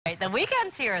The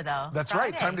weekend's here, though. That's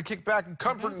Friday. right. Time to kick back in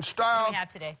comfort and style. What do we have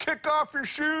today? Kick off your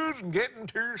shoes and get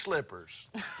into your slippers.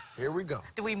 Here we go.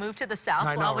 Do we move to the south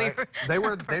I know, while right? we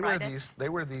were They wear these. They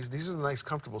wear these. These are the nice,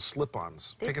 comfortable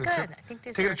slip-ons. These Taking good. a trip. I think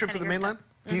these Taking are a trip to the kinda your mainland.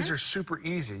 stuff. These are super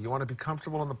easy. You want to be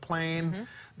comfortable on the plane.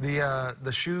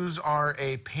 The shoes are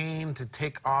a pain to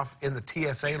take off in the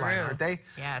TSA line, True. aren't they?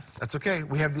 Yes. That's okay.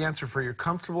 We have the answer for your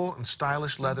comfortable and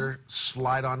stylish leather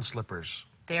slide-on slippers.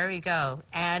 There you go.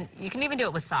 And you can even do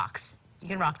it with socks. You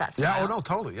can rock that style. Yeah. Oh no,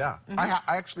 totally. Yeah. I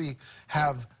actually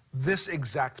have this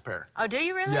exact pair. Oh, do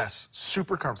you really? Yes.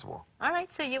 Super comfortable. All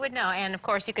right, so you would know. And, of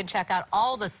course, you can check out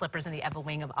all the slippers in the Eva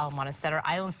wing of Ala Moana Center.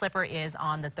 Island Slipper is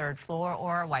on the 3rd floor,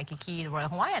 or Waikiki, Royal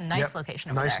Hawaiian. Nice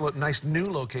location over there. Nice new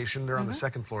location. They're on the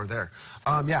 2nd floor there.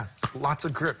 Yeah, lots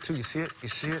of grip, too. You see it? You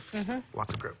see it?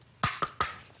 Lots of grip.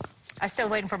 I'm still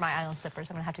waiting for my Island Slippers.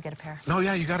 I'm going to have to get a pair. No,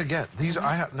 yeah, you got to get. These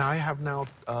I have now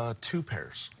 2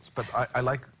 pairs. But I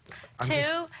like...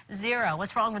 2-0.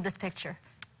 What's wrong with this picture?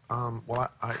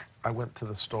 Well, I went to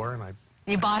the store and I...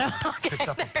 You bought them? Okay. Picked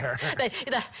up a pair.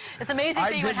 It's an amazing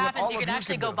thing what did what happens. all You of can you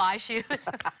actually can go do. buy shoes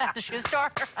at the shoe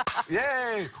store.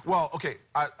 Yay! Well, okay,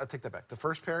 I take that back. The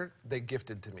first pair, they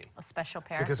gifted to me. A special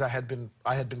pair. Because I had been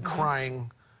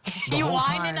crying the You whole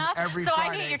whine time, enough? every So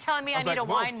Friday. you're telling me I was need to like,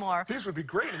 "Whoa, whine more." These would be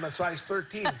great in a size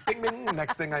 13. Bing, bing.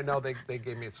 Next thing I know, they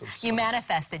gave me some. You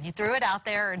manifested. You threw it out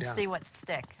there and Yeah. see what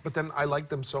sticks. But then I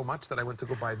liked them so much that I went to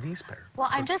go buy these pair. Well,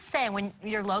 I'm just saying, when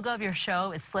your logo of your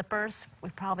show is slippers, we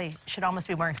probably should almost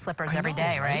be wearing slippers every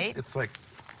day, right? It's like,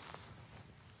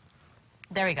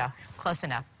 There we go. Close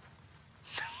enough.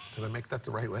 did I make that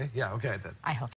the right way? Yeah, okay, I did. I hope.